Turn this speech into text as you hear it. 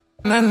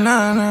Fuck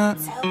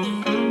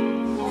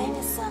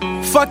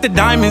the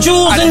diamonds,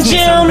 Jewels I just and need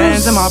gems. some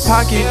bands in my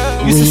pocket.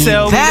 Used to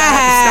sell weed, I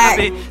had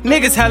to stop it.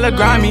 Niggas hella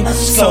grimy,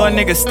 so a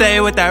nigga stay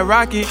with that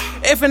rocket.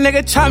 If a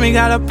nigga try me,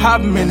 gotta pop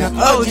him in the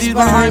OG's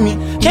behind me.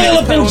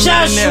 Caleb and Niggas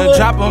Joshua.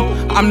 drop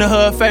him. I'm the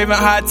hood favorite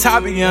hot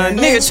topic, young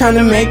nigga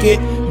tryna make it.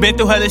 Been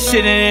through hella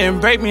shit and it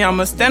didn't break me.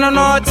 I'ma stand on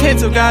all 10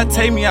 till God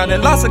take me out.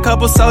 And lost a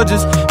couple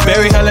soldiers.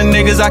 Bury hella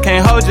niggas, I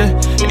can't hold ya.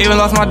 Even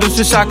lost my dudes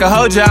to shock a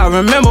hold ya. I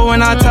remember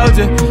when I told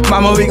ya,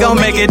 mama, we gon'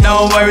 make it,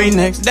 don't worry.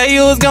 Next day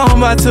you was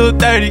gone by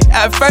 2:30.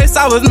 At first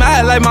I was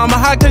mad, like, mama,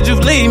 how could you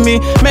leave me?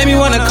 Made me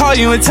wanna call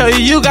you and tell you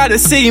you gotta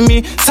see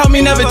me. Told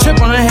me never trip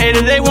on a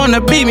hater, they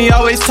wanna beat me.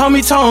 Always told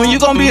me, Tone, you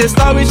gon' be a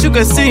star, wish you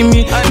could see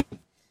me.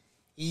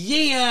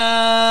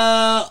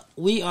 Yeah,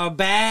 we are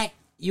back.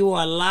 You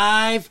are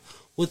live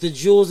with the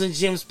Jewels and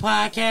Gems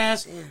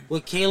podcast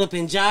with Caleb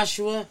and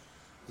Joshua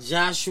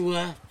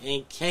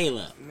and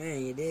Caleb.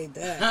 Man, you did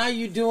that. How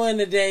you doing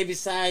today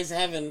besides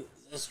having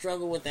a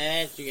struggle with the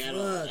hat you got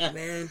on? Fuck,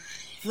 man.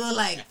 Feel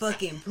like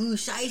fucking Pooh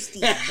Shiesty.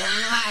 Don't know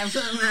how I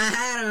put my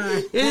hat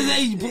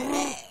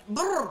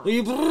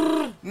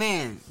on.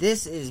 Man,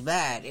 this is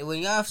bad. And when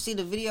y'all see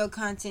the video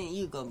content,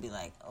 you gonna be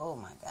like, oh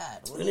my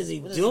god. What is he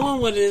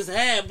doing with his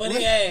hat? But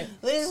hey,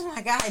 what is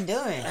my guy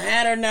doing? A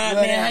hat or not,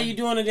 man? How you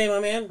doing today, my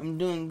man? I'm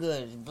doing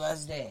good. It's a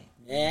blessed day.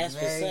 Yeah, that's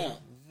what's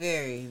up.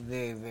 Very,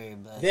 very, very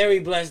blessed. Very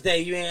blessed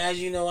day. As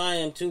you know, I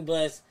am too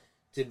blessed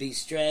to be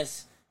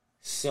stressed.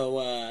 So,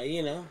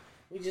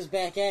 we just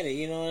back at it.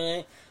 You know what I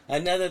mean?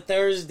 Another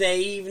Thursday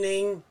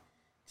evening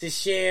to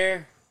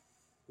share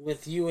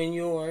with you and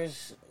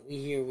yours. We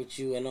here with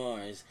you and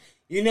ours.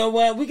 You know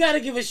what? We got to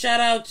give a shout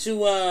out to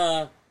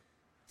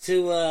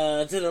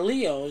the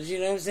Leos. You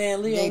know what I'm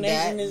saying? Leo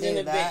Nation is in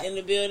the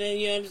building.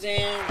 You know what I'm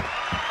saying?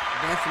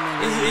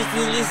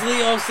 Definitely. It's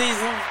Leo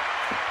season.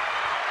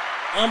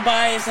 I'm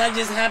biased. I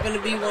just happen to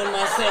be one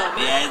myself.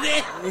 You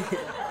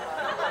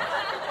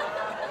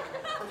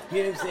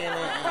know what I'm saying?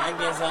 I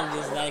guess I'm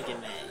just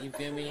liking that. You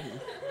feel me?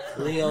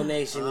 Leo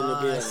Nation in the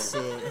building.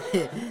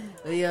 Shit.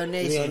 Leo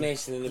Nation. Leo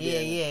Nation in the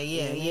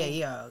building.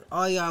 Yeah.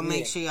 All y'all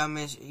make sure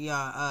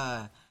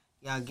y'all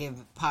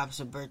give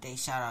Pops a birthday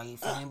shout out. You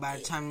feel me? By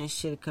the time this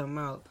shit come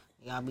out,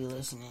 y'all be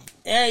listening.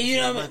 Yeah, you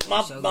know,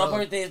 my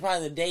birthday is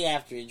probably the day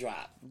after it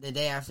dropped. The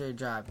day after it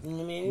dropped. You know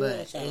what I mean?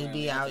 But it'll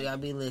be out, y'all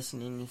be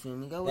listening, you feel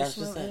me? Go wish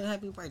him a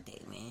happy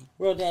birthday, man.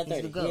 Real Dad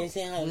 30.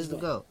 He's the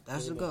GOAT.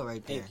 That's the GOAT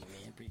right there. Thank you, man.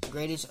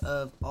 Greatest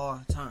of all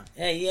time.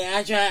 Hey, yeah,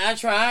 I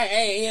try.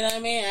 Hey, you know what I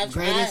mean? I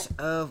try. Greatest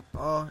of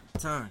all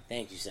time.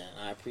 Thank you, son.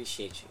 I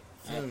appreciate you.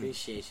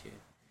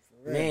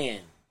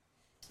 Man,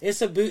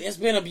 it's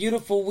been a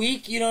beautiful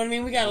week. You know what I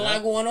mean? We got a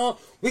lot going on.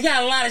 We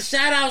got a lot of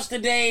shout outs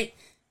today.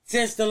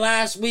 Since the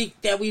last week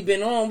that we've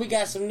been on, we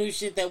got some new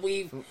shit that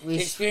we've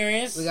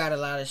experienced. We got a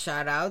lot of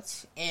shout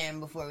outs.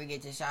 And before we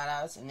get to shout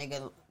outs, a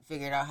nigga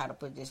figured out how to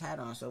put this hat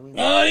on. So we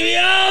shout out.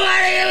 Yeah.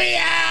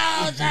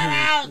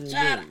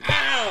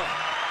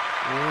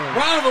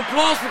 Round of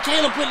applause for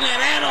Caleb putting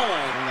that hat on.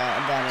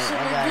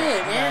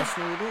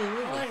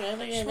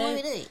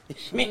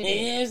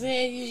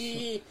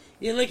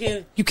 You're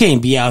looking. You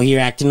can't be out here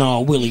acting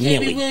all willy nilly. You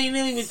can't be willy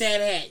nilly with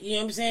that hat. You know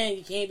what I'm saying?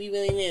 You can't be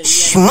willy nilly.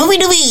 Schmooby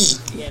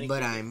dooby.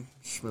 But I'm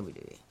schmooby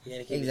dooby.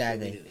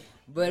 Exactly.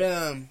 But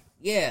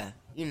yeah,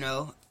 you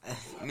know,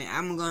 I mean,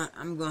 I'm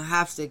gonna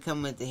have to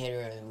come with the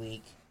hitter of the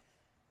week.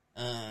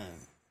 And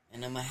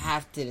I'm gonna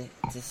have to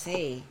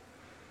say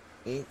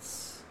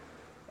it's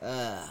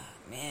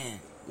man,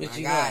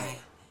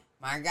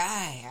 my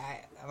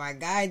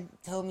guy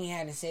told me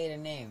how to say the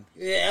name.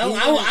 Yeah, I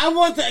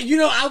want the,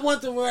 I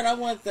want the word. I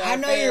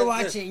know you're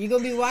watching. You're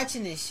gonna be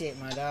watching this shit,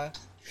 my dog.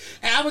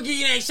 Hey, I'm gonna give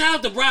you that. Shout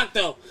out to Brock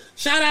though.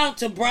 Shout out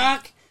to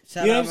Brock.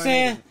 You know what I'm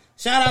saying?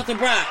 Shout out to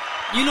Brock.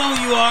 You know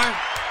who you are,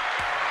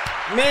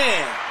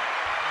 man.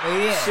 Oh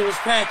yeah, she was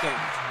cracking.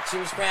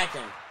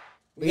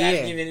 We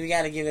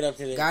gotta give it up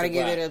to the. Gotta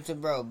give it up to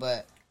bro,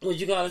 but. What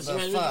you call it?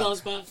 What you call the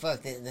spot?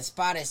 Fuck, the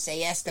spot is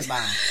Say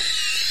Esteban.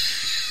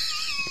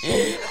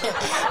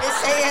 It's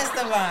Say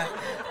Esteban.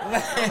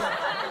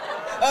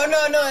 Oh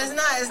no, it's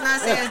not. It's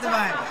not Say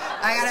Esteban.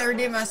 I gotta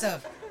redeem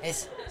myself.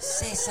 It's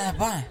Say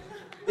Saban.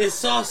 It's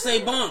Sauce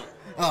Bon.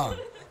 Oh,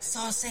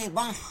 Sauce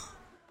Bon.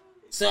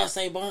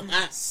 Sauce Bon.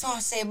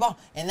 Sauce Bon.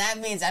 And that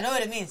means, I know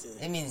what it means.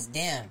 It means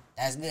damn.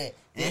 That's good.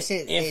 And that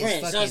shit in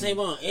French. Sauce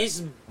Bon.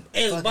 It's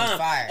bomb.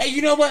 Fire. Hey,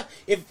 you know what?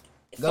 If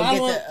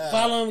follow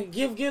him.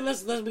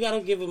 We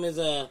gotta give him his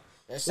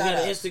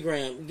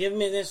Instagram. Give him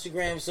his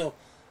Instagram. So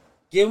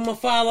give him a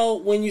follow.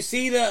 When you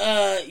see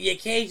the your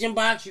Cajun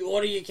box, you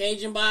order your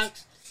Cajun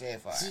box.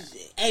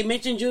 Hey,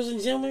 mention Jules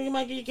and Jim, you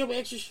might get you a couple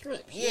extra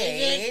strips. Yeah,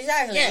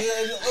 exactly. Yeah.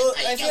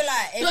 If you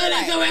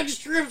like, couple extra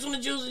strips on the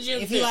Jules and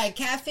Jim. If you like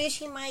catfish,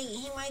 he might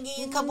get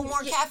you a couple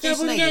more catfish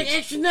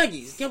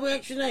nuggets. Couple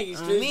extra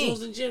nuggets.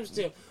 Jules and Jim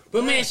still.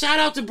 But man, shout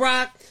out to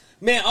Brock.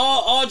 Man,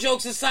 all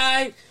jokes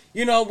aside,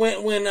 you know,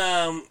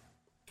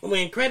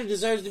 when credit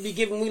deserves to be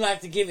given, we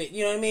like to give it.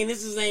 You know what I mean? It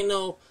ain't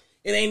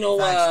no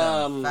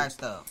Facts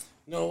though.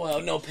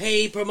 no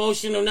paid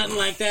promotion or nothing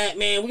like that,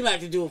 man. We like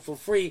to do it for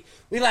free.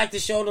 We like to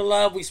show the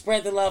love. We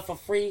spread the love for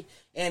free.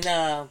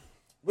 And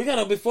we're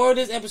gonna, before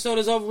this episode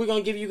is over, we're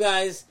gonna give you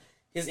guys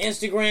his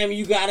Instagram.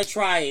 You gotta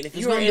try it. If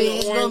you are in the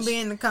Orange, it's gonna be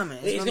in the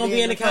comments. It's gonna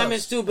be in the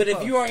comments too. But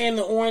if you are in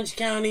the Orange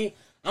County,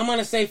 I'm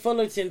gonna say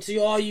Fullerton to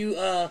all you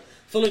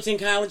Fullerton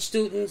College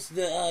students.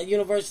 The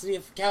University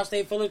of Cal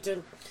State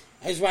Fullerton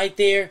is right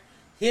there.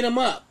 Hit him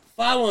up.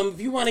 Follow him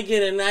if you want to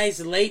get a nice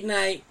late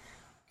night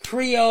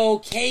Creole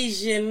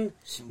Cajun.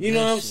 You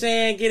know what I'm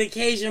saying? Get a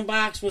Cajun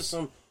box with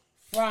some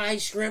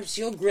fried shrimps.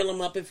 He'll grill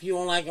them up if you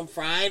don't like them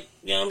fried.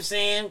 You know what I'm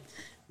saying?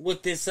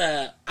 With this,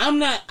 I'm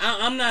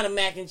not a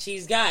mac and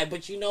cheese guy,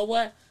 but you know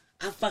what?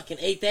 I fucking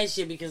ate that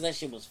shit because that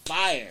shit was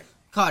fire.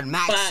 Called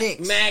Mac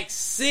 6. Mac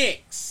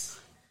 6.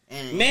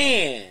 And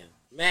man,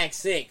 Mac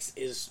 6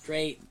 is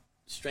straight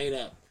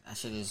up. That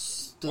shit is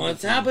stupid. On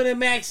top of the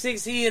Mac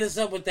 6, he hit us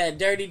up with that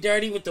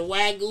dirty with the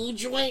Wagyu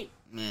joint.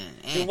 Man,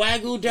 the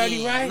Wagyu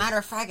dirty rice. Matter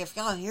of fact, if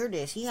y'all hear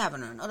this, he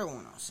having another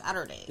one on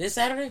Saturday. This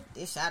Saturday?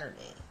 This Saturday.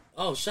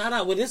 Oh, shout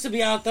out. Well, this will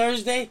be out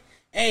Thursday.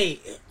 Hey,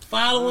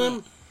 follow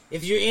him.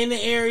 If you're in the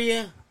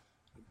area,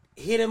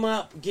 hit him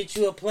up, get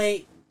you a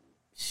plate,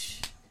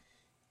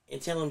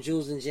 and tell him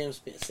Jules and Jim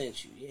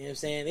sent you. You know what I'm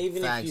saying?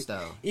 Even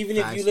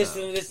if you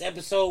listen to this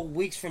episode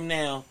weeks from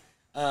now,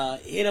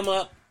 hit him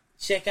up.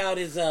 Check out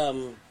his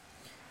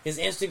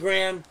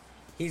Instagram.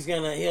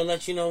 He'll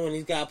let you know when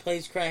he's got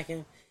plates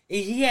cracking.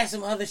 He has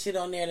some other shit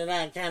on there that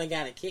I kind of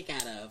got a kick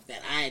out of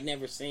that I had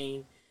never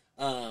seen.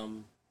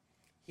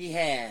 He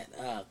had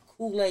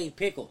Kool-Aid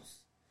pickles.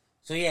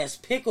 So he has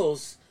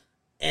pickles,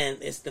 and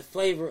it's the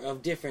flavor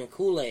of different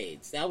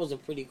Kool-Aids. That was a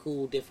pretty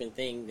cool, different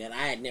thing that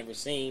I had never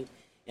seen,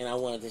 and I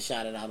wanted to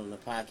shout it out on the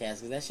podcast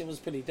because that shit was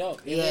pretty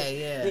dope.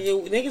 Yeah.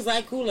 Niggas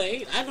like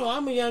Kool-Aid. I know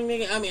I'm a young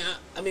nigga.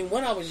 I mean,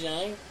 when I was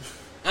young,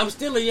 I'm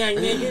still a young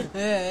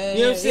nigga. You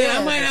know what I'm saying?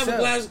 I might have a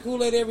glass of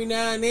Kool-Aid every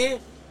now and then.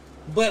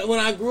 But when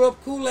I grew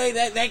up, Kool-Aid,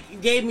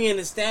 that gave me a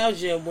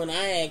nostalgia when I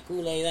had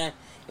Kool-Aid.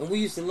 And we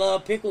used to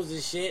love pickles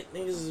and shit.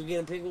 Niggas would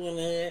get a pickle in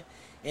the head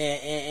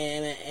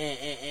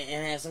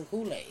and have some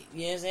Kool-Aid.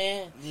 You know what I'm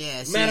saying?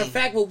 Yeah. Matter of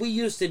fact, what we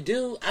used to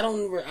do,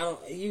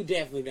 you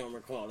definitely don't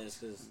recall this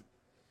because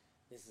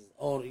this is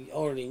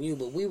older than you,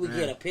 but we would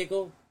get a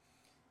pickle,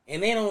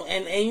 and they don't,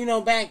 and you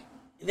know, back,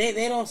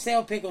 they don't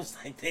sell pickles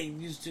like they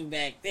used to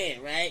back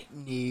then, right?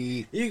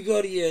 Yeah. You could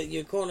go to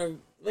your corner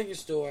liquor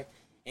store,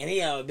 and he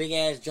have a big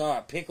ass jar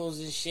of pickles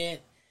and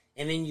shit,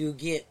 and then you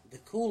get the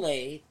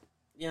Kool-Aid.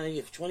 You know, you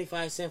get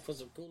 25 cents for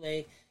some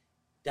Kool-Aid,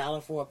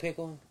 $1 for a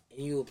pickle,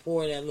 and you would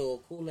pour that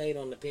little Kool-Aid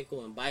on the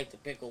pickle and bite the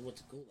pickle with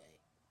the Kool-Aid.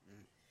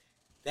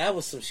 That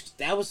was some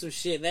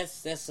shit.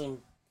 That's some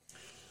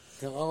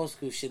old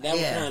school shit. That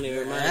was kind of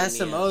reminded me. That's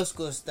some old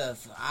school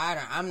stuff.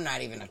 I'm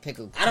not even a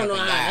pickle. I don't know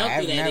how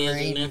healthy that is. I've never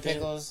eaten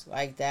pickles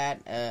like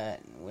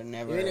that. Would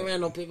never. You ain't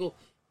around no pickles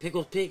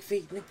pig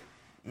feet, nigga.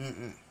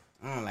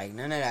 I don't like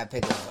none of that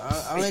pickles.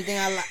 Only thing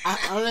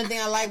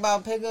I like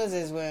about pickles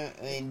is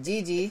when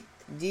Gigi,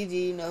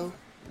 you know,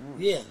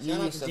 you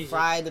used to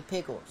fry the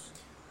pickles.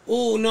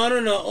 Oh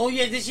no! Oh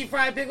yeah, did she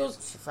fry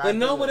pickles? But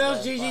know what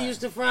else Gigi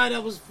used to fry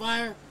that was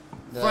fire?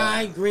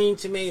 Fried green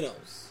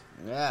tomatoes.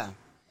 Yeah,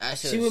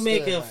 she would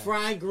make a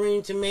fried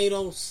green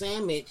tomato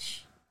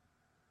sandwich.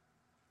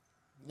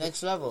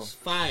 Next level,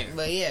 fire.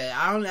 But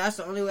yeah, that's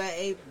the only way I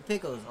ate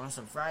pickles, on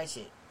some fried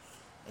shit.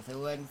 If it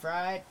wasn't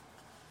fried,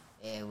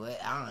 I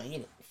don't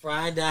eat it.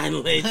 Fried died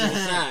and laid to the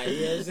side.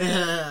 You know what I'm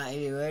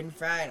saying? If it wasn't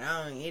fried,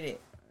 I don't eat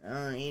it.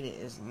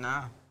 It's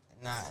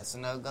it's a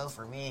no-go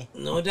for me.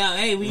 No doubt.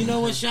 Hey, well, you know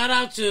what? Shout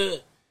out to,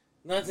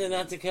 not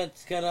to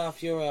cut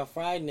off your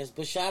friedness,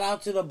 but shout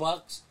out to the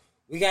Bucks.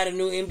 We got a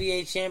new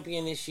NBA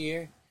champion this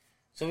year,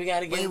 so we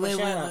got to give them a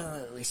shout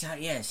out. Wait.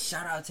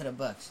 Shout out to the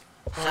Bucks.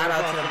 Shout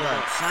out to the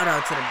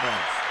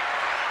Bucks.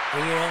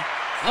 And, you know,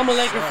 I'm a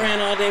Laker fan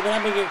all day, but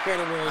I'm gonna give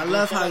credit where I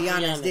love how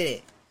Giannis did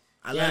it.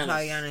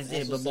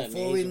 But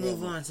before we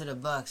move on to the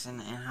Bucks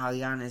and how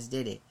Giannis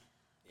did it,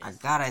 I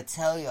gotta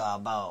tell y'all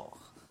about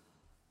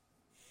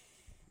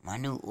my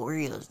new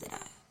Oreos that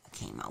I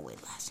came out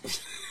with last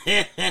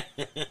week.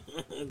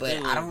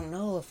 But I don't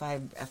know if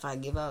I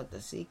give out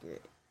the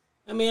secret.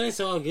 I mean, it's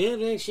all good.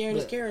 They sharing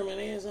is caring, man.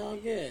 It's all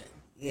good.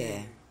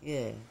 Yeah.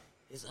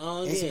 It's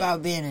all good. It's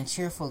about being a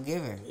cheerful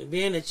giver.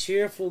 Being a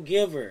cheerful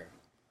giver.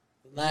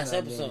 Last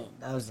episode.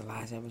 That was the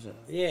last episode.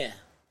 Yeah.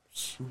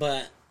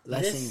 But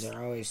lessons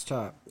are always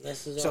taught.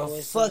 So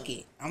fuck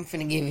it. I'm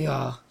finna give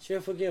y'all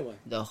cheerful giver.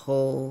 The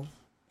whole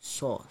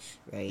sauce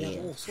right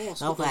here.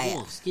 Sauce. Okay,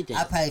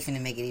 I probably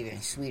finna make it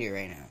even sweeter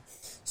right now.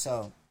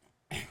 So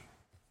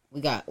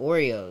we got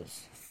Oreos,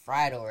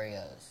 fried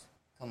Oreos.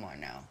 Come on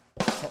now.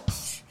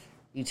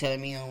 You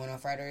telling me you don't want no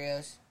fried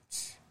Oreos?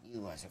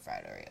 You want some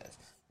fried Oreos.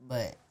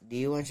 But do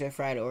you want your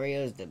fried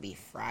Oreos to be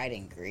fried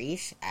in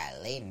grease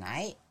at late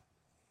night?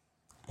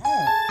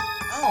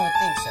 I don't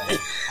think so.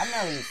 I'm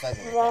not really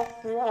fucking with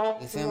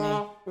that. You feel me?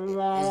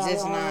 It's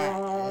just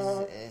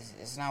not.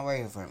 It's not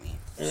working for me.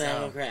 It's not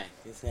gonna crack.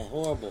 It's not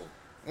horrible.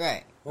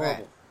 Right.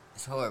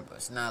 It's horrible.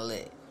 It's not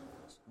lit.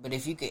 But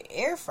if you could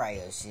air fry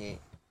your shit,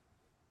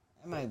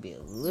 That might be a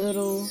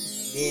little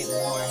bit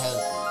more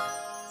healthy.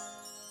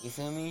 You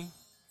feel me?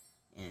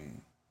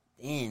 And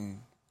then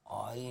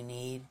all you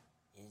need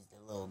is the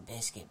little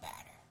biscuit batter.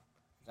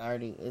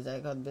 Is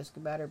that called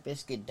biscuit batter?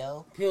 Biscuit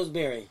dough?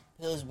 Pillsbury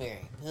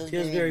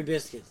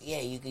biscuits.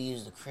 Yeah, you could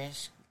use the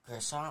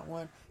croissant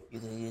one. You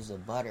could use the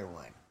butter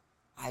one.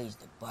 I use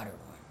the butter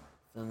one.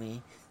 Feel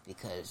me?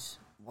 Because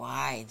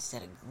why,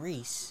 instead of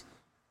grease,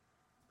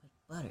 put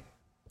butter.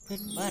 Put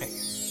butter.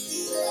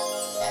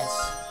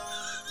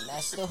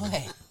 That's the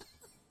way.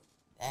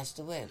 That's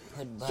the way.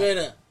 Put butter. Straight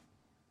up.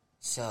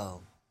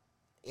 So,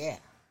 yeah.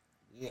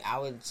 I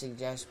would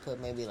suggest put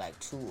maybe like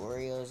 2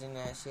 Oreos in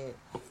that shit.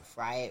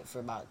 Fry it for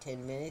about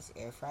 10 minutes.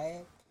 Air fry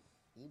it.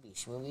 You be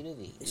schmoozy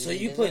doozy. So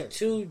you put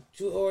two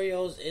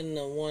Oreos in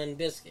the one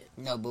biscuit?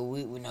 No, but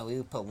we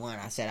would put one.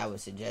 I said I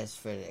would suggest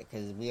for that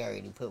because we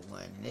already put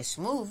one. And it's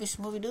smooth. It's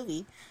smoothie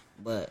doozy.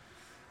 But,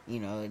 you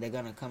know, they're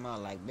going to come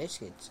out like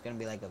biscuits. It's going to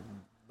be like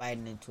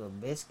biting into a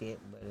biscuit,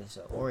 but it's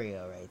an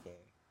Oreo right there.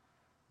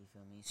 You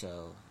feel me?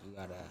 So you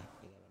gotta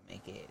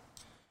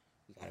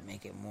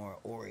make it more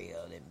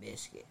Oreo than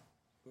biscuit.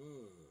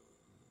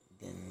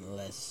 Then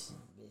less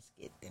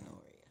biscuit than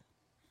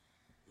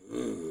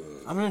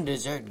Oreo. I'm a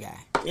dessert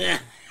guy. Yeah.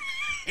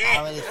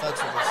 I really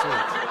fucks with the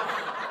sweets.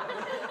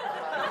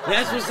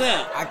 That's what's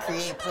up. I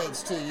create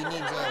plates too. You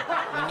need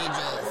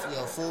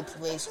your food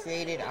plates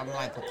created. I'm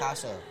like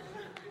Picasso.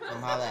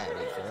 Come holla at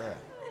me for real.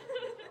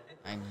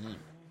 I'm him.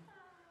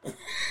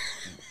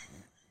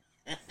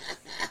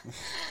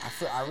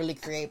 I really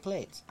create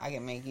plates. I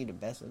can make you the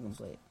best looking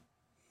plate.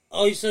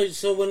 Oh,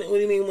 so what do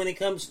you mean when it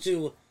comes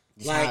to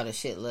just like how the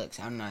shit looks?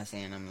 I'm not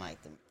saying I'm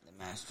like the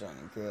master on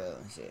the grill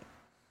and shit.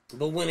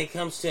 But when it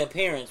comes to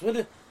appearance,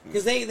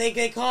 because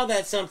they call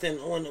that something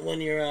when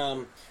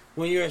you're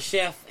a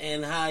chef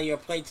and how your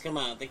plates come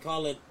out. They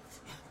call it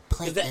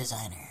plate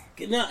designer.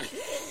 No.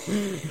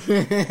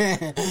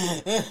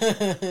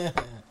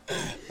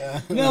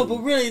 No,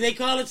 but really they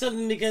call it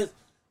something because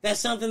that's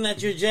something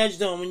that you're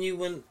judged on when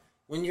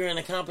you're in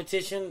a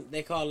competition.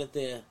 They call it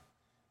the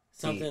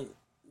something.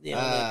 The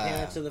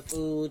appearance of the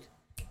food.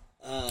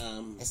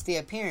 It's the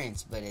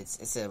appearance, but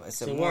it's a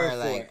more word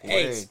like for it.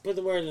 Hey, put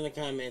the word in the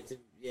comments.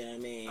 Yeah, I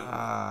mean,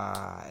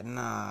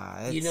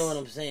 nah. You know what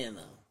I'm saying,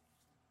 though.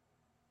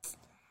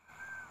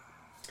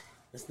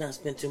 Let's not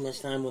spend too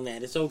much time on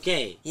that. It's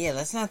okay. Yeah,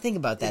 let's not think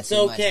about that it's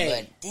too okay.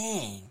 much. But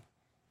dang.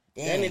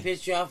 Doesn't it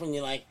piss you off when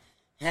you like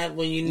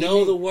when you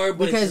know the word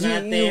but it's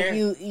not there?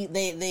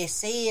 They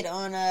say it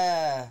on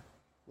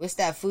what's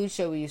that food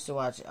show we used to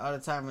watch all the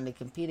time when they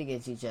compete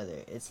against each other?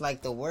 It's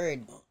like the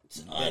word.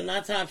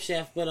 Not Top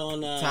Chef, but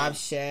on Top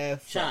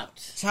Chef.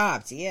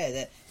 Chopped.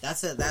 Yeah,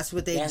 that's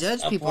what they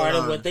judge people on. That's part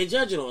of what they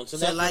judge it on. So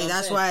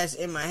that's why it's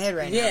in my head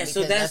right now. Yeah,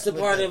 so that's the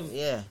part of.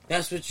 Yeah,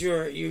 that's what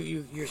you're.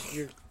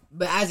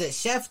 But as a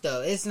chef,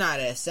 though, it's not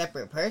a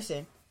separate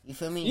person. You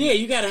feel me? Yeah,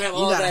 you gotta have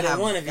all that in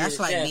one of you. That's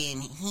like being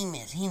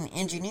he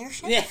engineer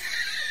chef.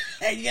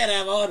 Yeah, you gotta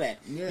have all that.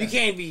 Yeah. You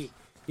can't be.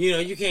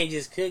 You can't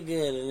just cook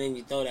good and then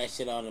you throw that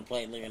shit on the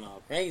plate looking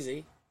all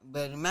crazy.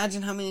 But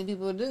imagine how many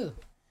people do.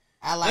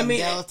 I mean,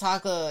 Del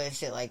Taco and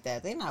shit like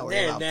that. They not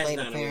worried about plate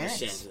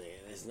appearance.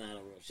 That's not a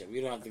real chef.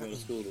 You don't have to go to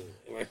school to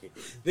work it.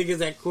 Niggas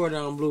that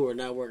Cordon Bleu are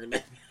not working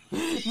that.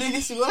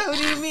 Niggas, what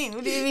do you mean?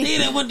 Nigga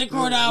that went to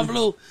Cordon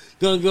Bleu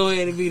gonna go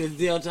ahead and be the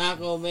Del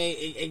Taco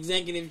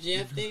executive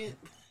chef, nigga.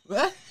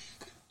 What?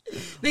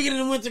 Nigga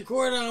that went to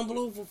Cordon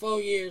Bleu for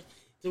 4 years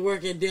to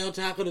work at Del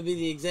Taco to be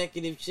the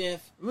executive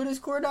chef. What is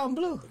Cordon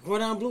Bleu?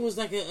 Cordon Bleu is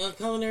like a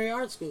culinary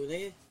art school,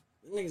 nigga.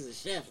 Them niggas are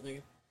chefs,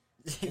 nigga.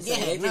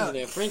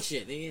 They're French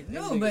shit, nigga.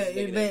 No, but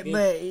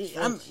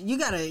you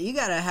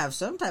gotta have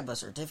some type of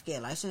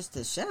certificate license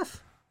to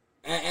chef.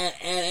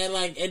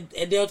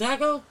 At Del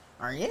Taco?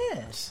 Or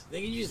yes,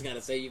 nigga, you just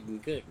gotta say you can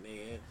cook,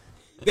 nigga.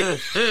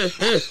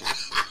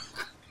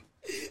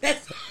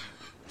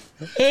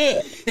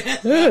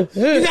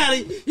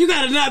 you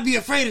gotta not be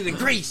afraid of the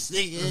grease,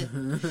 nigga.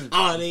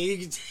 Oh, nigga, you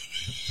can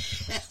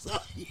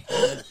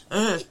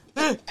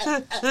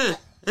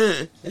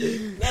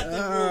nothing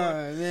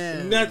more,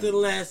 man. Nothing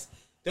less.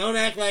 Don't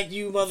act like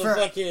you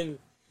motherfucking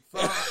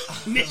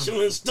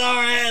Michelin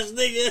star ass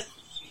nigga.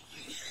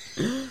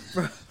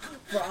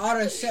 For all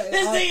the chefs,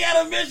 this nigga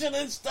got a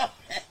Michelin star.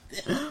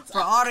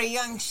 For all the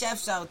young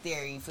chefs out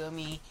there, you feel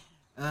me?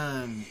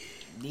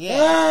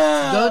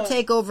 Go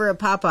take over at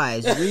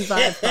Popeyes.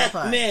 Revive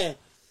Popeyes. Man,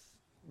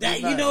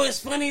 it's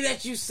funny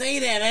that you say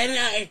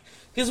that.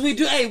 Because we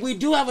do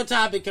have a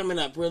topic coming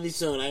up really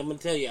soon. I'm gonna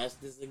tell you,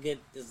 this is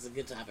a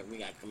good topic we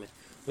got coming.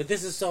 But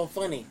this is so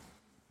funny.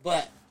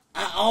 But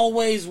I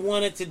always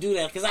wanted to do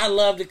that because I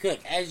love to cook,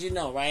 as you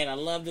know, right? I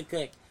love to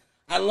cook.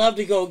 I love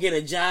to go get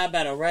a job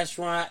at a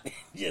restaurant.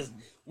 Just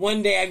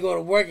one day I go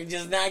to work and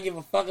just not give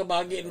a fuck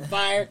about getting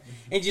fired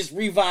and just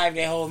revive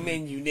that whole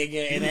menu,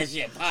 nigga, and that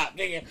shit pop,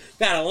 nigga.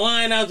 Got a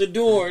line out the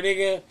door,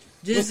 nigga.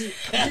 Just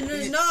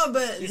treat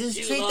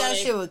that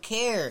shit with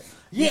care.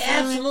 Yeah,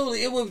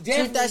 absolutely. It would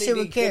definitely treat that shit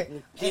be with care.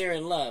 Care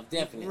and love,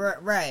 definitely.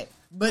 Right.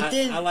 But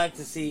then I like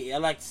to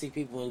see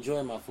people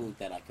enjoy my food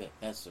that I cook.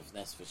 That's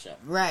for sure.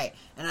 Right.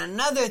 And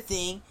another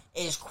thing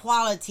is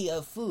quality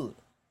of food.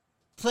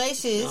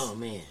 Places, oh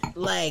man,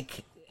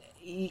 like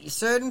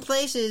certain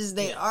places,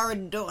 they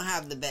already don't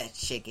have the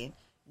best chicken.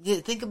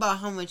 Think about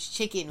how much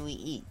chicken we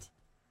eat.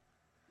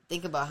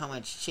 Think about how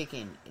much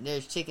chicken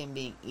there's chicken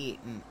being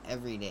eaten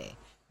every day.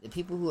 The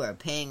people who are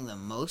paying the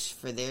most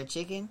for their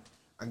chicken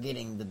are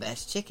getting the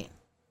best chicken.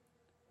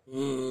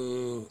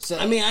 So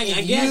I mean,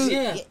 I guess,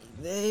 yeah.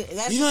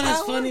 That's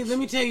that's funny. Let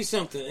me tell you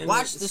something. And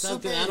watch the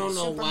something. I don't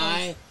know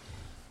why.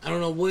 I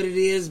don't know what it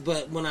is,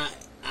 but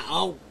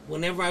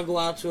whenever I go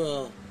out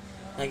to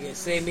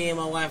say me and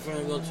my wife are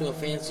gonna go to a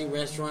fancy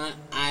restaurant,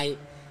 I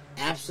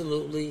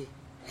absolutely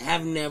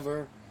have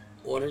never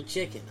ordered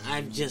chicken.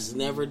 I've just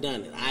never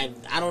done it.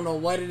 I don't know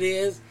what it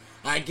is.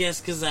 I guess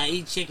because I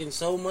eat chicken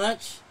so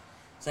much.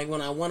 It's like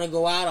when I want to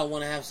go out, I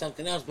want to have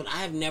something else. But I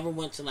have never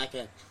went to like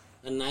a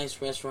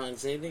nice restaurant and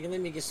say, nigga,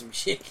 let me get some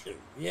chicken.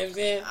 You know what I'm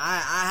saying?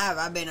 I have.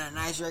 I've been at a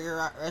nice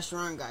regular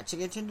restaurant, got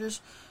chicken tenders.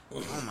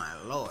 Oh my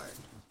lord.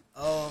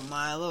 Oh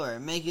my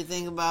lord. Make you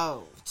think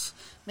about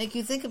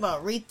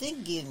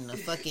rethinking a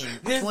fucking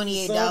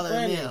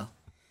 $28 meal.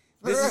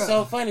 This is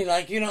so funny.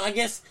 Like, I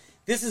guess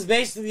this is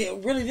basically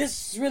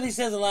this really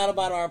says a lot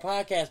about our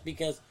podcast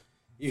because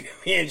you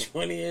being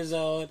 20 years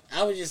old.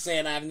 I was just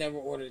saying I've never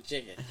ordered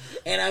chicken.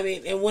 And I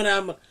mean, and when I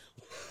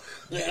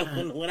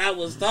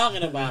was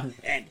talking about it,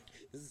 had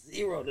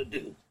zero to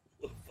do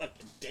with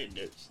fucking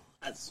tenders.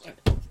 I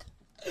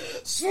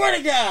swear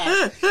to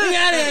God,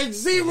 it had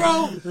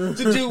zero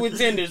to do with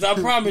tenders. I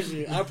promise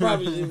you.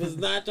 It was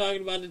not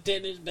talking about the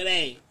tenders, but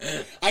hey,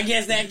 I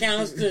guess that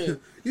counts too.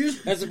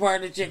 That's a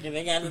part of the chicken.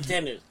 They got the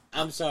tenders.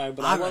 I'm sorry,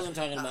 but I wasn't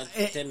talking about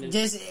tenders.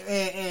 Just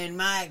in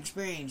my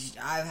experience,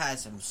 I've had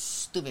some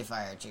stupid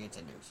fire chicken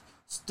tenders.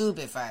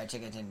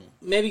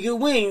 Maybe good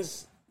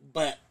wings,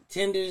 but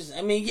tenders.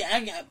 I mean,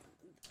 yeah,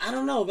 I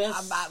don't know.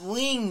 About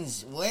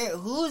wings,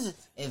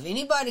 if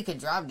anybody could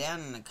drop down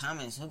in the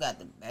comments who got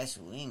the best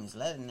wings,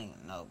 let a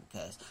nigga know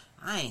because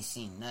I ain't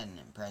seen nothing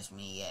impress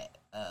me yet.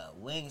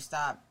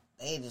 Wingstop,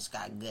 they just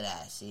got good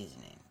ass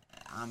seasoning.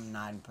 I'm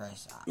not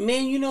impressed.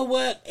 Man, you know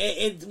what?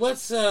 They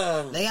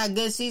got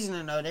good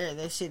seasoning though.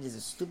 Their shit is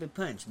a stupid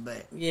punch,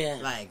 but yeah,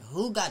 like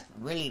who got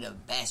really the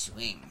best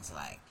wings?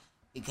 Like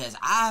because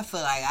I feel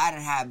like I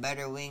done had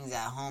better wings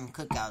at home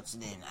cookouts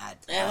than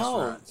at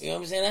home. You know what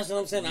I'm saying? That's what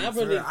I'm saying.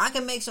 I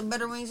can make some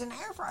better wings in the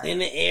air fryer. In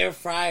the air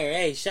fryer.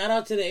 Hey, shout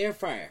out to the air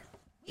fryer.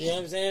 You know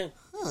what I'm saying?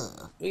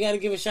 We got to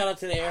give a shout out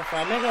to the air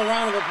fryer. Make a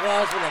round of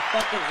applause for the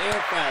fucking air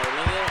fryer,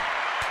 nigga.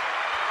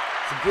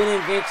 It's a good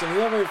invention.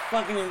 Whoever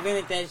fucking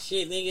invented that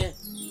shit, nigga,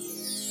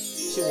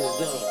 shit was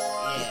dope.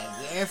 Yeah,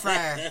 the air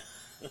fryer.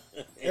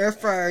 Air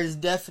fryer is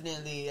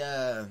definitely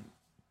a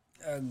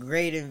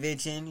great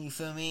invention. You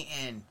feel me?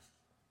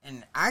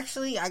 And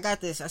actually, I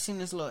seen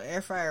this little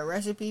air fryer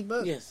recipe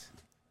book. Yes.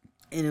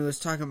 And it was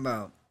talking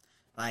about,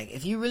 like,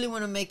 if you really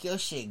want to make your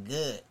shit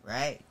good,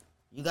 right?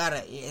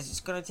 It's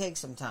going to take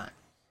some time.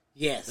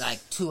 Yes. Like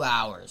 2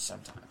 hours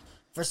sometimes.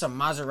 For some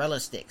mozzarella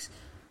sticks.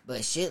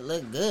 But shit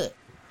look good.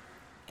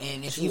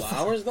 And if 2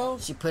 hours, though?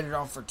 She put it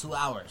on for 2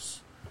 hours.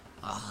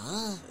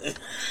 I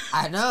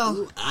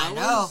know. I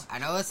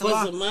know it's a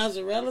long... For some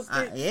mozzarella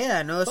stick? Yeah,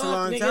 I know it's a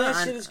long nigga, time.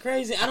 That shit is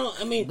crazy.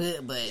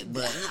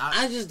 But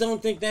I just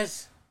don't think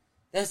that's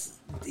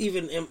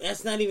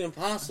not even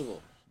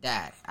possible.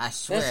 Dad, I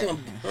swear. That's gonna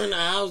burn the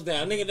house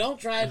down. Nigga, don't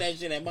try that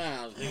shit at my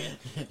house,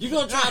 nigga. You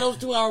gonna try those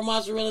 2 hour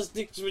mozzarella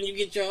sticks when you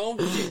get your own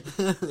shit.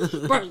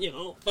 Burn your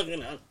own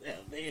fucking house down,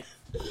 nigga.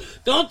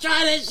 Don't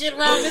try that shit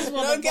around this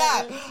motherfucker. No,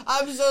 God,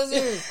 I'm so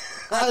serious.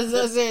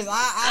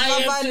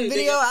 I find the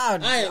video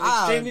out. I am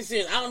extremely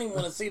serious. I don't even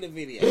want to see the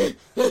video.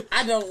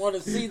 I don't want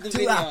to see the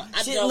video.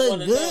 Shit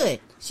look good.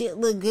 Shit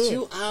look good.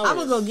 2 hours. I'm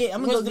gonna go get.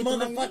 Was the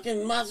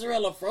motherfucking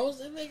mozzarella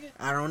frozen, nigga?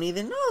 I don't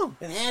even know.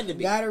 It had to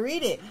be. Gotta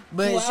read it.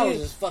 But 2 hours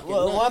is fucking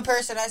nuts. One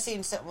person I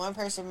seen. One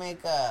person make.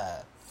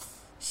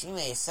 She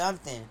made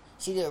something.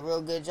 She did a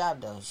real good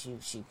job though.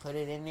 She put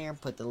it in there.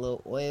 Put the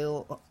little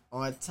oil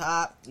on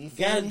top. You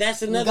feel me?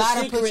 That's another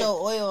secret. You gotta put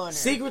your oil on there.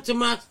 Secret to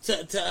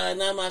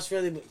not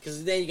mozzarella,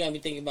 because then you got me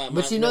thinking about.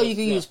 But you know you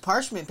can use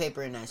parchment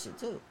paper in that shit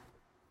too.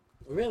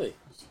 Really?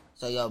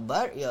 So your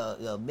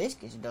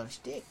biscuits don't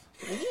stick.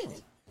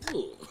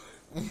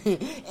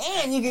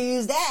 And you can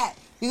use that.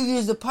 You can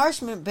use the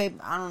parchment paper.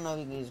 I don't know if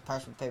you can use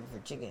parchment paper for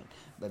chicken,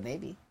 but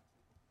maybe.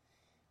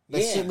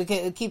 But shit, we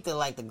can keep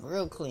the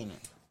grill cleaner.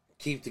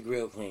 Keep the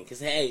grill clean. Because,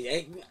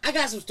 hey, I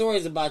got some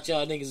stories about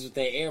y'all niggas with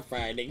that air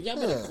fryer, nigga. Y'all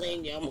better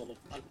clean y'all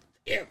motherfucking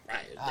air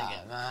fryer,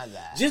 nigga. My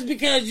God. Just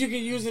because you can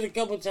use it a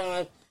couple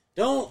times,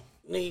 don't,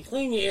 nigga,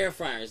 clean your air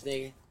fryers,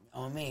 nigga.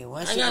 On me.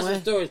 I got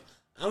some stories.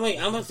 I'm going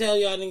to tell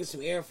y'all niggas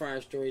some air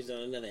fryer stories on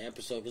another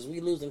episode because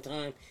we losing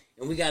time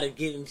and we got to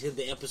get into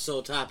the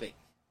episode topic.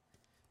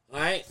 All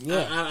right?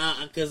 Yeah.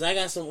 Because I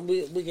got some,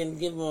 we can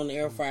give them on the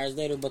air fryers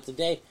later, but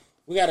today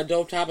we got a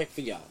dope topic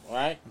for y'all, all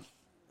right?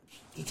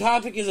 The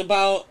topic is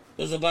about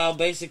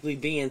basically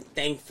being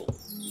thankful.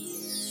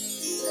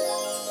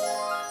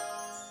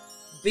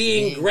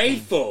 Being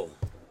grateful.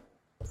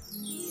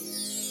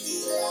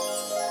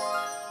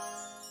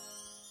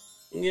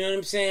 You know what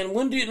I'm saying?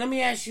 Let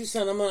me ask you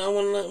something. I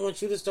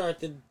want you to start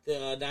the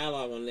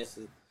dialogue on this.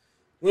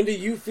 When do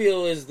you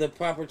feel is the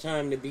proper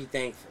time to be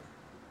thankful?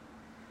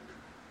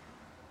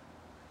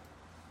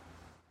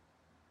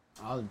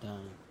 All the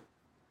time.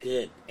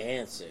 Good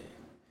answer.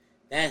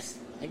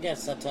 I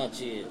guess I taught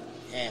you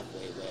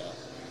halfway well.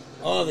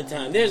 All the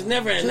time. There's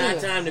never a not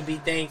time to be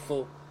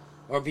thankful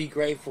or be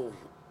grateful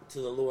to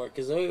the Lord.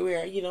 Because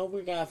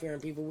we're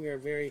God-fearing people. We are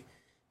very,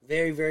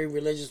 very, very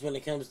religious when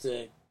it comes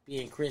to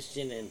being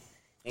Christian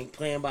and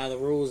playing by the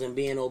rules and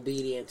being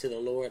obedient to the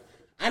Lord.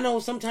 I know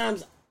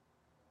sometimes,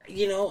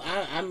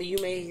 I mean,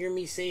 you may hear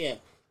me say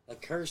a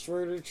curse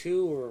word or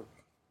two or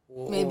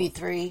maybe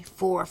 3,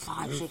 4,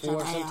 5, 6.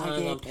 Sometimes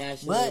I'm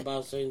passionate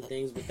about certain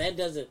things, but that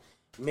doesn't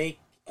make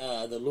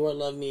the Lord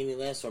love me any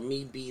less or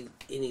me be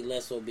any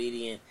less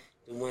obedient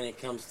than when it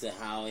comes to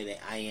how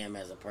I am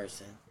as a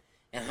person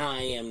and how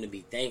I am to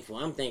be thankful.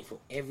 I'm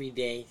thankful every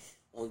day,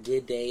 on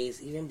good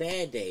days, even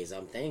bad days.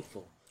 I'm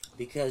thankful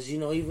because,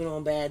 even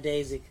on bad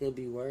days, it could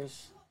be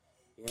worse.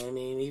 You know what I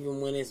mean?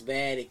 Even when it's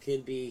bad, it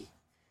could be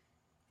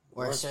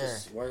worse.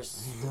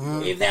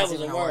 If that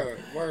was a word,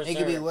 worse. It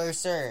could be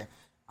worser.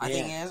 I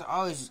think it's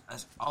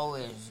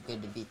always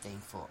good to be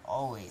thankful.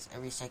 Always,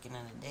 every second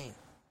of the day.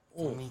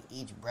 For me,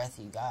 each breath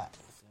you got.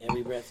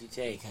 Every breath you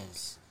take.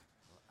 Because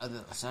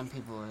some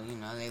people,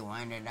 they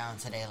wind it down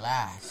to their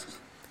last.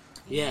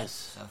 Yes.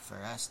 So for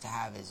us to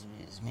have as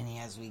many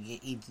as we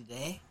get each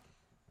day,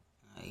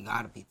 you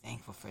got to be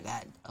thankful for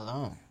that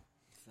alone.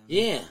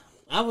 Yeah,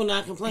 I will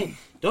not complain.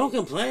 Don't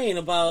complain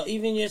about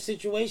even your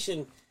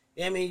situation.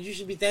 I mean, you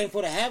should be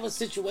thankful to have a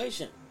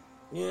situation.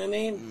 You know what I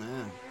mean?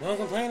 Man. Don't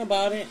complain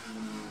about it.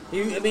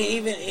 Even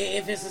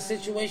if it's a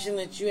situation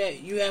that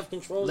you have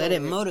control let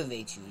over, it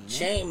motivate you.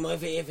 Shame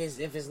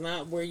if it's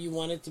not where you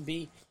want it to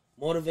be.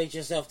 Motivate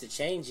yourself to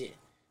change it,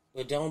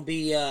 but don't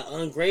be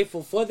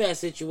ungrateful for that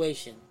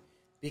situation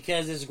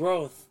because it's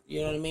growth. You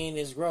know what I mean?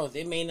 It's growth.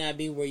 It may not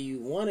be where you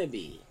want to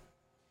be,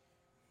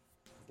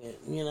 but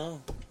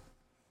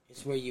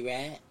it's where you're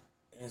at,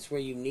 and it's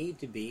where you need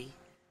to be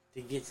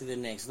to get to the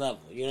next level.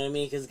 You know what I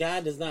mean? Because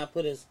God does not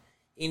put us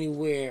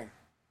anywhere.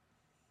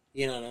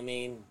 You know what I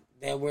mean?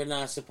 That we're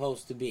not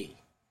supposed to be.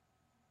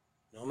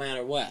 No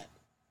matter what.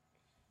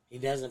 He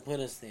doesn't put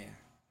us there.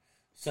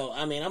 So,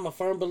 I mean, I'm a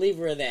firm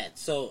believer of that.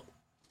 So,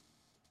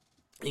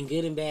 in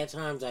good and bad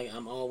times,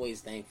 I'm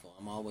always thankful.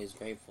 I'm always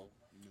grateful.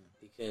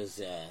 Because,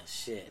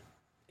 it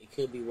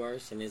could be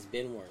worse, and it's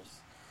been worse.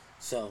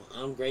 So,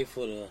 I'm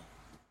grateful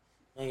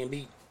I can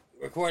be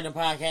recording a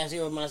podcast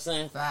here with my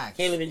son. Facts.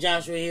 Caleb and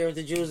Joshua here with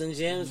the Jewels and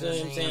Gems. You know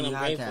what I'm saying? I'm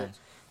grateful.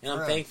 And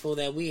I'm thankful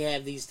that we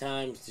have these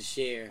times to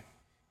share.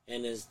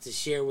 And is to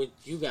share with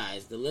you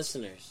guys, the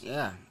listeners.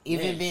 Yeah.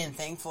 Even being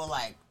thankful,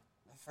 like,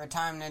 for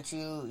time that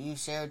you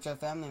share with your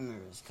family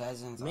members,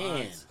 cousins,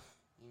 aunts.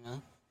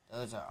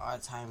 Those are all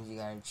times you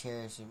gotta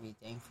cherish and be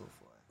thankful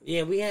for.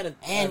 Yeah, we had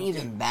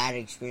even bad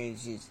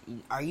experiences.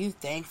 Are you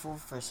thankful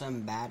for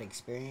some bad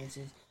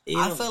experiences?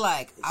 I feel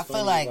like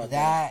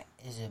that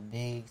is a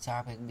big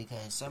topic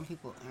because some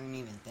people aren't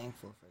even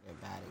thankful for their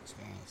bad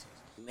experiences.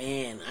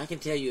 Man, I can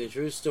tell you a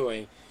true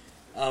story.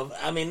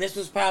 This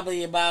was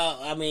probably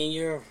about,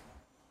 you're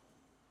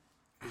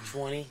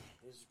 20.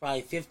 This was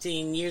probably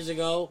 15 years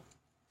ago.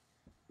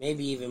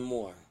 Maybe even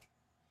more.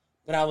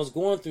 But I was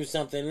going through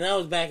something, and that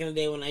was back in the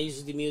day when I used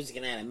to do music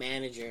and I had a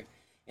manager.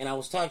 And I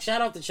was talking,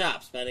 shout out to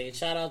Chops, man.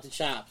 Shout out to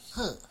Chops.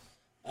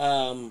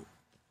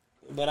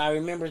 But I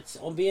remember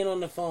being on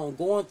the phone,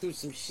 going through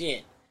some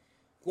shit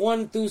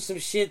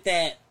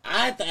that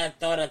I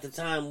thought at the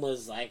time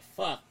was like,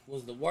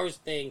 was the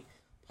worst thing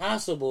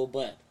possible,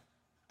 but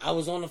I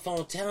was on the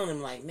phone telling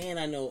him, like, man,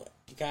 I know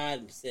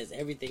God says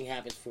everything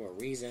happens for a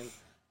reason.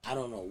 I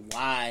don't know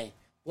why.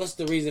 What's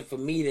the reason for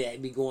me to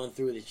be going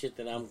through the shit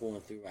that I'm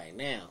going through right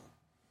now?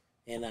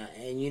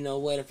 And you know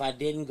what? If I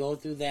didn't go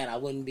through that, I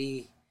wouldn't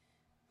be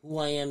who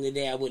I am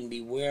today. I wouldn't be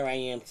where I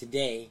am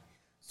today.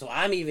 So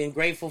I'm even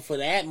grateful for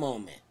that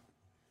moment.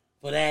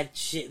 For that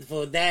shit,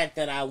 for that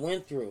I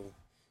went through.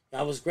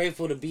 I was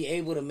grateful to be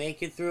able to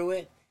make it through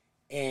it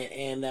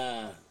and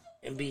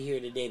be here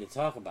today to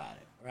talk about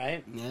it,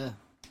 right? Yeah.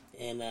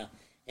 And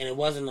it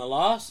wasn't a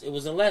loss, it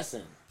was a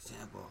lesson.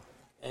 Simple.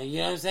 And you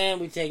know what I'm saying?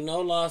 We take no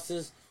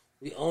losses.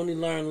 We only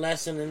learn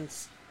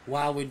lessons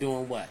while we're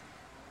doing what?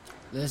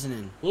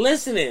 Listening.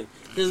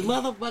 Because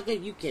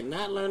motherfucker, you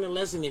cannot learn a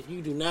lesson if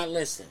you do not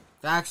listen.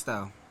 Facts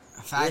though.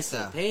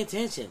 Pay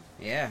attention.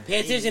 Yeah.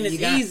 Pay attention.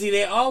 It's easy.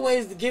 They're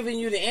always giving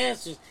you the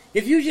answers.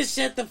 If you just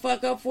shut the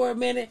fuck up for a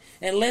minute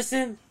and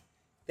listen,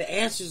 the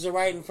answers are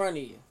right in front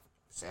of you.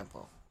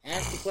 Simple.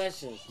 Ask the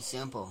questions.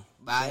 Simple.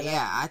 But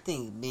yeah, I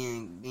think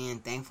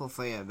being thankful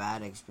for your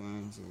bad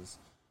experiences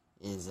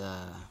is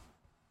a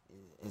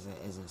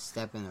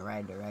step in the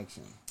right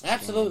direction.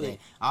 Absolutely.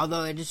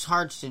 Although it's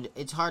hard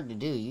to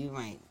do. You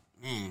might,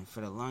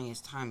 for the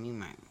longest time, you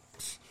might,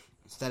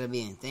 instead of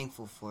being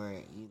thankful for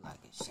it, you like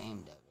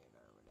ashamed of it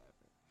or whatever.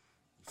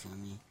 You feel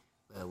me?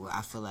 But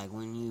I feel like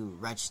when you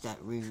reach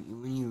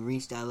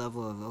that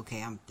level of,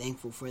 okay, I'm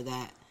thankful for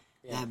that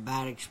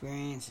bad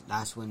experience,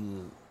 that's when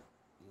you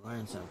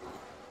learn something.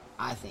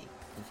 I think.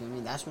 You feel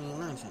me? That's when you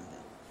learn something.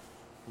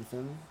 You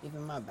feel me?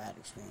 Even my bad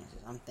experiences.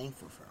 I'm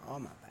thankful for all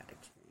my bad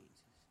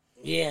experiences.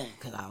 Yeah.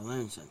 Because I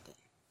learned something.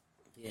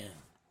 Yeah.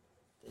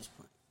 At this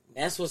point.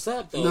 That's what's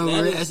up, though.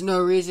 There's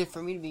no reason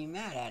for me to be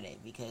mad at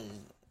it. Because,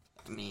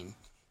 I mean,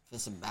 if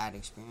it's a bad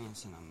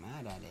experience and I'm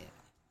mad at it,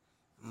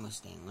 I'm going to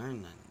stay and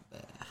learn nothing.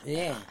 But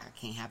I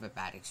can't have a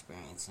bad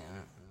experience and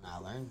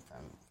not learn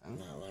from it.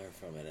 Not learn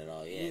from it at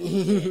all,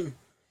 yeah.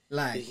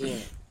 Like,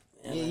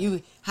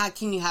 how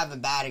can you have a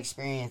bad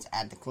experience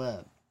at the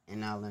club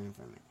and not learn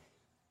from it?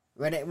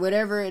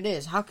 Whatever it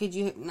is, how could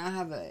you not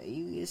have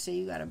you say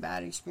you got a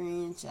bad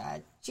experience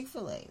at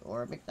Chick-fil-A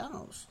or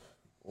McDonald's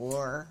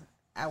or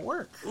at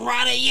work?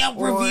 Write a Yelp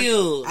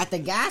review at the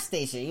gas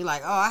station. You're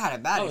like, oh, I had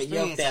a bad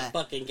experience at that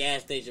fucking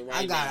gas station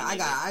right now.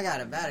 I got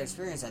a bad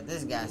experience at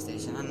this gas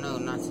station. I know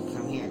not to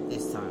come here at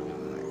this time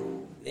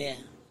anymore. Yeah.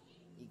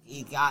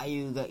 You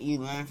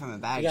learn from a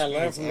bad experience. You gotta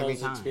learn from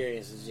those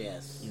experiences,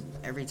 yes.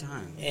 Every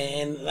time.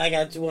 And like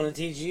I want to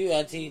teach you,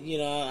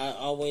 I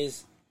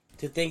always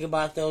to think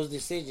about those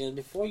decisions.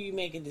 Before you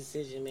make a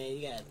decision, man,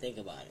 you gotta think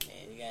about it,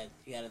 man.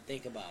 You gotta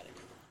think about it.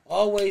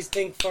 Always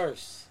think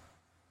first.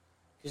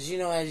 Because,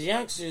 as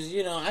youngsters,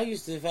 I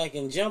used to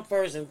fucking jump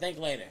first and think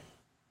later.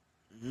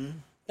 Mm-hmm.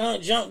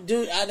 Don't jump,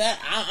 dude.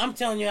 I'm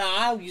telling you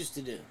how I used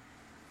to do.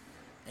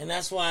 And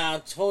that's why I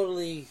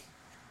totally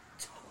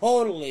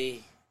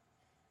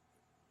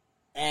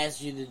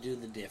asked you to do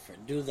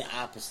do the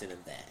opposite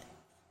of that.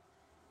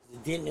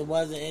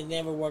 It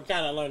never worked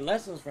out. I learned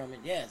lessons from it,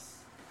 yes.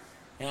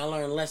 And I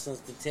learned lessons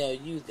to tell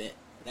you that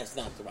that's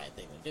not the right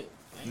thing to do.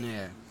 Right?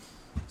 Yeah.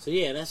 So,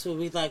 yeah, that's what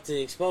we like to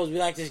expose. We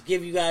like to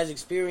give you guys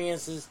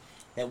experiences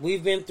that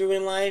we've been through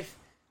in life.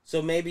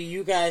 So maybe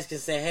you guys can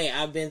say, hey,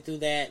 I've been through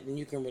that, and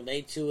you can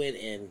relate to it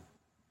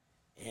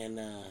and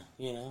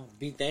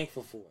be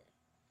thankful for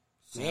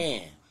it.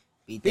 Man.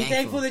 Be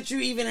thankful that you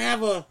even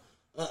have a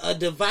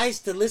device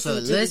to listen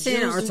to the Juice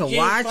or to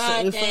watch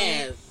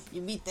podcast.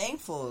 You be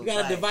thankful. You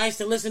got a device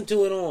to listen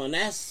to it on.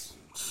 That's...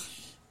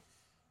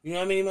 You know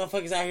how many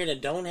motherfuckers out here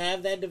that don't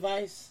have that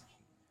device?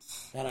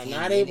 That are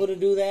not able to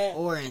do that?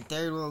 Or in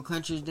third world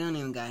countries, don't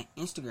even got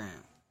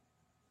Instagram.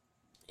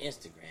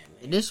 Instagram,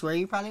 man. This where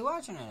you probably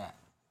watching it at.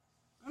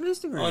 On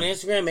Instagram. On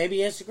Instagram, maybe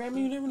Instagram.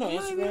 You never know.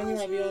 Instagram, you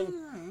might be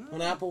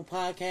on Apple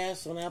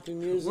Podcasts, on Apple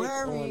Music.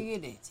 Wherever you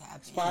get it.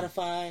 Tap in.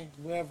 Spotify,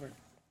 wherever.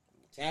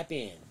 Tap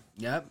in.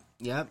 Yep.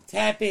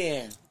 Tap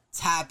in.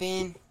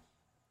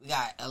 We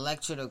got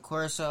Electra the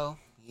Corso.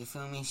 You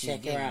feel me? She's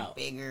Check her out.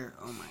 Bigger.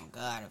 Oh my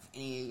God! If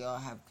any of y'all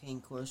have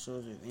cane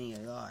Corsos, if any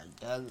of y'all are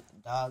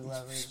dog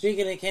lovers,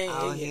 speaking of cane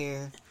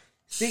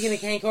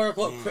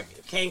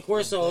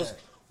Corsos,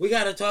 we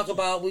got to talk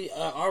about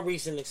our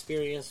recent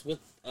experience with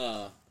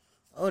the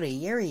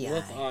Yeri eye.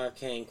 With our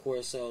cane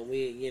Corso.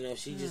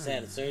 She just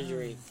had a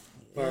surgery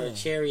for her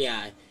cherry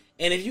eye.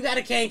 And if you got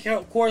a cane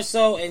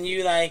Corso and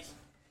you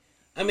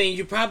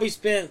you probably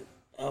spent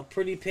a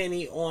pretty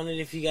penny on it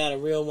if you got a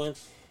real one,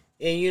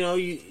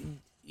 and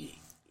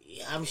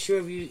I'm sure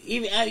if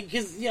you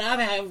because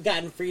I've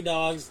gotten free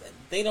dogs.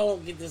 They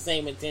don't get the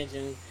same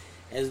attention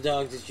as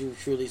dogs that you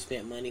truly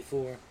spent money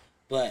for.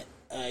 But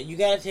you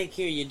gotta take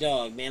care of your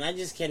dog, man. I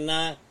just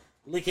cannot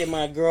look at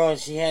my girl and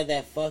she had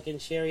that fucking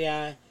cherry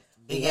eye,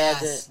 big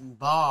ass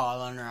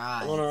ball on her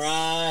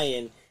eye,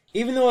 and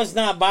even though it's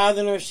not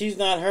bothering her, she's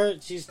not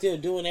hurt. She's still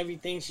doing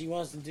everything she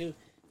wants to do.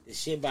 The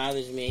shit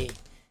bothers me,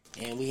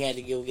 and we had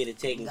to go get it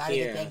taken care of. Gotta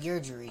get that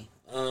surgery.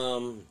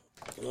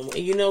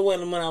 You know what?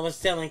 When I was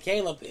telling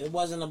Caleb, it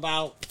wasn't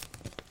about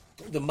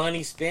the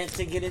money spent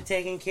to get it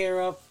taken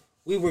care of.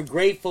 We were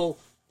grateful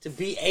to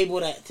be able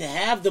to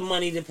have the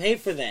money to pay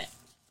for that.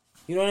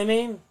 You know what I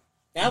mean?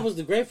 That was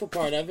the grateful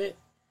part of it.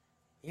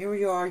 Here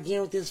we are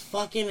again with this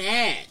fucking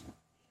hat.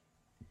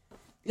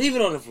 Leave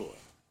it on the floor.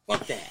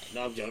 Fuck that.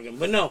 No, I'm joking.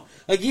 But no,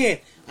 again,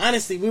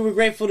 honestly, we were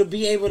grateful to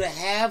be able to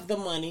have the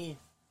money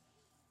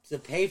to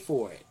pay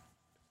for it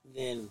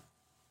than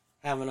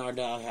having our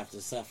dog have to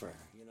suffer.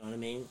 You know what I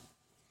mean?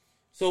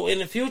 So in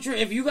the future,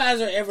 if you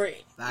guys are ever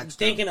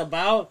thinking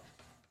about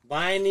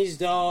buying these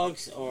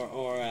dogs or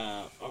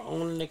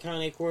owning the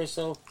Cane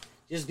Corso,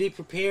 just be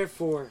prepared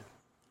for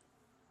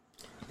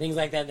things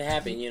like that to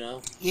happen, Yeah,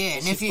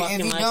 and if you likes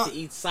don't to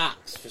eat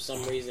socks for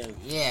some reason.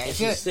 Yeah, if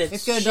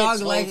your dog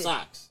likes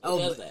socks.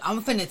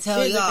 I'm finna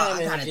tell y'all.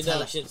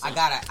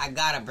 I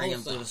gotta bring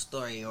him through the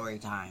story every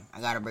time.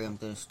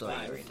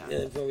 Every time.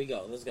 Before we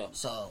go, let's go.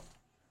 So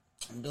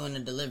I'm doing the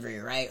delivery,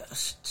 right?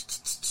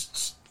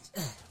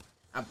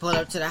 I pull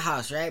up to the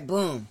house, right?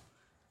 Boom.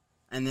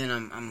 And then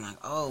I'm like,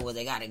 oh, well,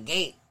 they got a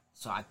gate.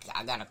 So I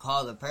gotta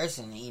call the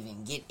person to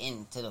even get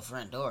into the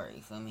front door,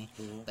 you feel me?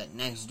 Mm-hmm. But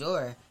next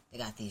door, they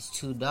got these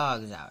two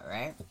dogs out,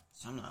 right?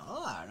 So I'm like,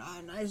 oh,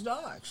 nice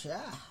dogs,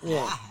 yeah.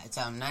 I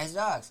tell him, nice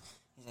dogs.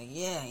 He's like,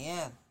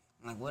 yeah.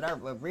 I'm like,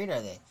 what breed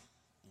are they?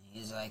 And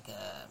he's like,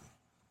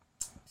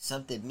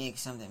 something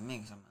mixed. I'm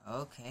like,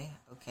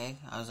 okay.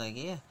 I was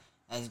like, yeah,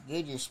 that's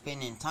good. You're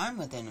spending time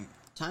with him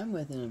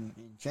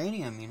and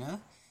training him, He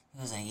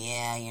was like,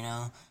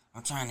 yeah,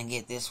 I'm trying to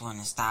get this one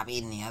to stop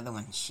eating the other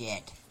one.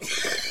 Shit.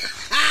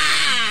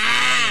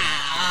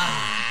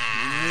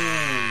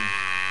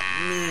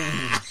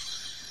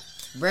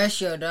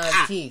 Brush your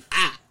dog's teeth.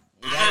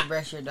 You gotta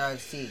brush your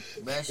dog's teeth.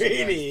 Brush your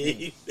dog's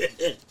teeth.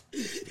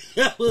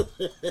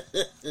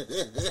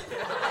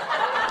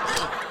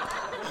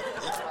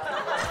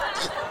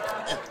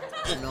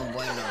 No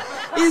bueno.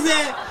 He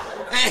said,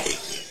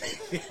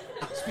 hey,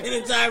 I'm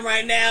spending time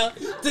right now.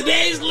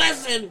 Today's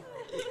lesson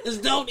is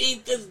don't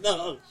eat this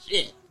dog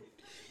shit.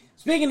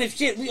 Speaking of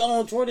shit, we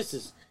own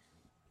tortoises.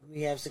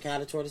 We have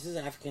cicada tortoises,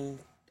 African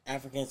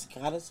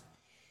cicadas.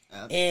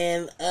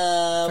 And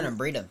gonna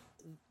breed them.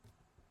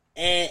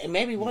 And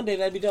maybe one day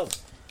that'd be dope.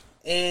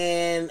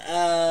 And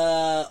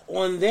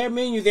on their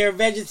menu, they're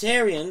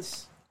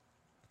vegetarians.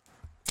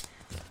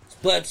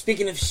 But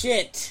speaking of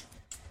shit,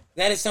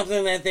 that is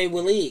something that they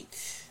will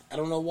eat. I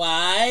don't know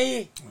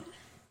why.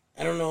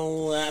 I don't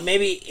know.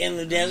 Maybe in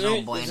the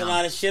desert, there's a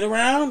lot of shit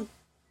around.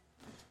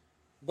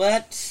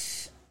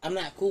 But I'm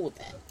not cool with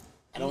that.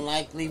 I don't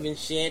like leaving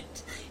shit.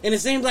 And it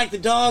seems like the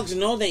dogs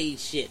know they eat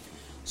shit.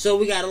 So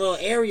we got a little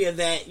area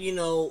that, you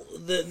know,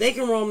 they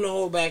can roam the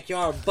whole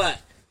backyard,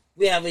 but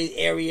we have an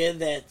area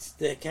that's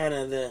the kind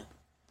of the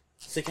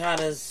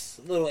cicadas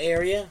little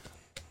area.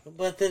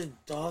 But the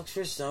dogs,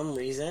 for some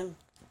reason,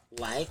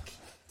 like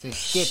to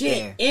shit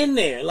there. In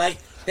there. Like,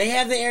 they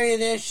have the area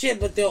there, shit,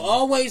 but they'll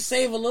always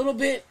save a little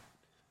bit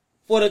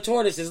for the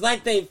tortoises.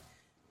 Like they've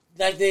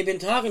been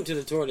talking to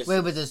the tortoises.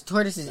 Wait, but the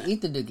tortoises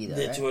eat the dookie, though,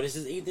 The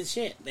tortoises eat the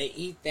shit. They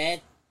eat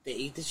that. They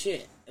eat the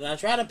shit. And I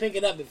try to pick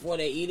it up before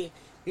they eat it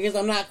because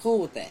I'm not cool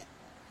with that.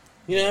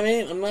 You know what I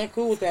mean? I'm not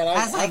cool with that.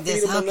 That's like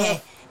this.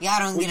 Okay, y'all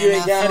don't get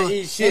enough food.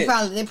 Eat shit.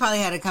 They probably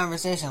had a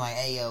conversation like,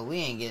 "Hey, yo, we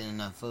ain't getting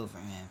enough food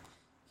from him.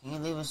 Can you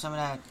leave us some of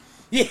that?"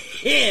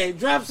 Yeah,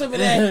 drop some of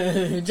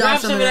that. drop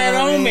some of that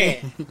on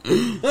man.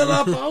 Pull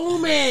up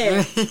on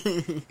man.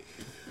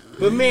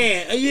 But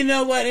man, you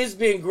know what? It's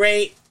been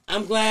great.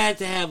 I'm glad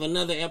to have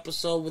another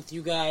episode with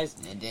you guys.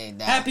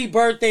 Happy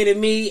birthday to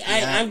me.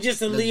 Yeah, I'm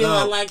just a Leo.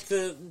 I like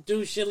to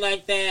do shit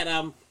like that.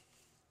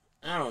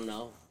 I don't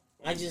know.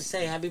 I just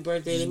say happy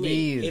birthday to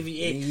me.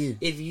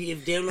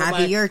 If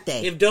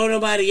don't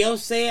nobody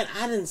else say it,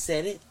 I didn't say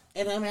it,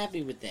 and I'm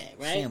happy with that.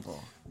 Right?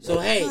 Simple. So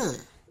hey,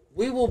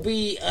 we will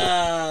be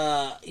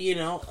out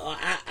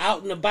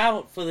and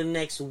about for the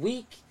next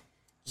week.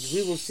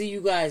 We will see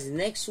you guys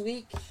next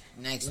week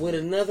with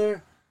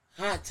another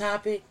hot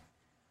topic.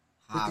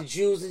 With the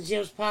Jews and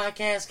Gems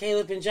podcast,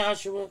 Caleb and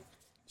Joshua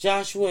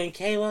and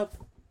Caleb,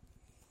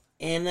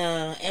 and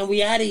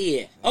we out of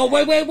here. Oh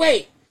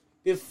wait!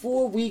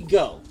 Before we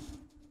go,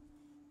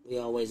 we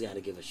always got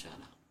to give a shout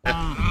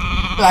out.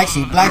 Black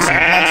sheep.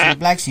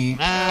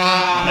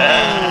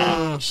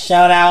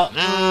 Shout out.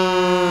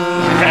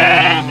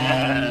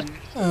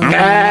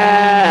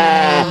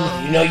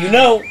 You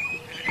know.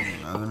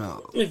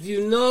 If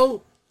you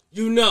know,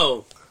 you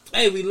know.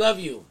 Hey, we love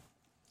you.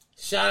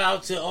 Shout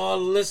out to all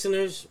the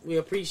listeners. We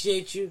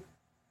appreciate you.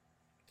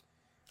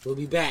 We'll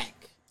be back.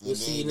 We'll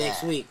see you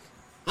next week.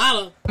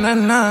 Holla.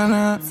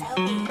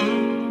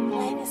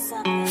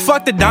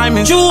 Fuck the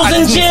diamonds. Jewels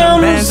and gems.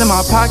 Some bands in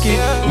my pocket.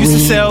 Used to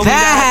sell, we got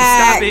to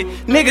stop it.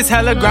 Niggas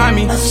hella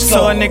grimy,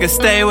 so a nigga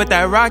stay with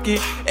that rocket.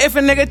 If a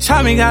nigga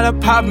try me, gotta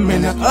pop him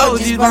in the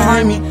OGs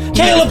behind me.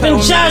 Caleb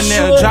and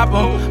Joshua. Drop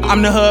him.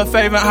 I'm the hood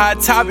favorite hot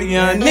topic.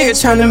 Young nigga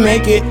tryna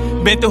make it.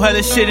 Been through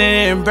hella shit and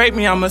it didn't break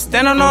me. I'ma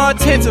stand on all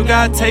 10 till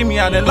God take me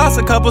out. And lost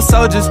a couple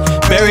soldiers.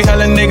 Bury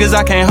hella niggas,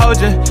 I can't hold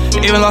ya.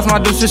 Even lost my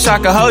dudes to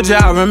shock a hold ya.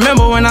 I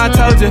remember when I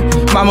told ya,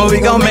 mama, we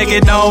gon' make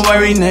it, don't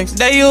worry. Next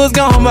day you was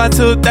gone by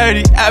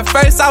 2:30. At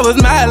first I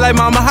was mad, like,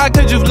 mama, how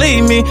could you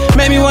leave me?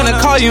 Made me wanna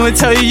call you and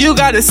tell you you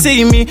gotta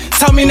see me.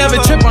 Told me never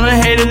trip on a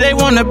hater, they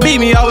wanna beat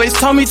me. Always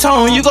told me,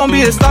 Tone, you gon'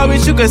 be a star,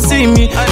 wish you could see me.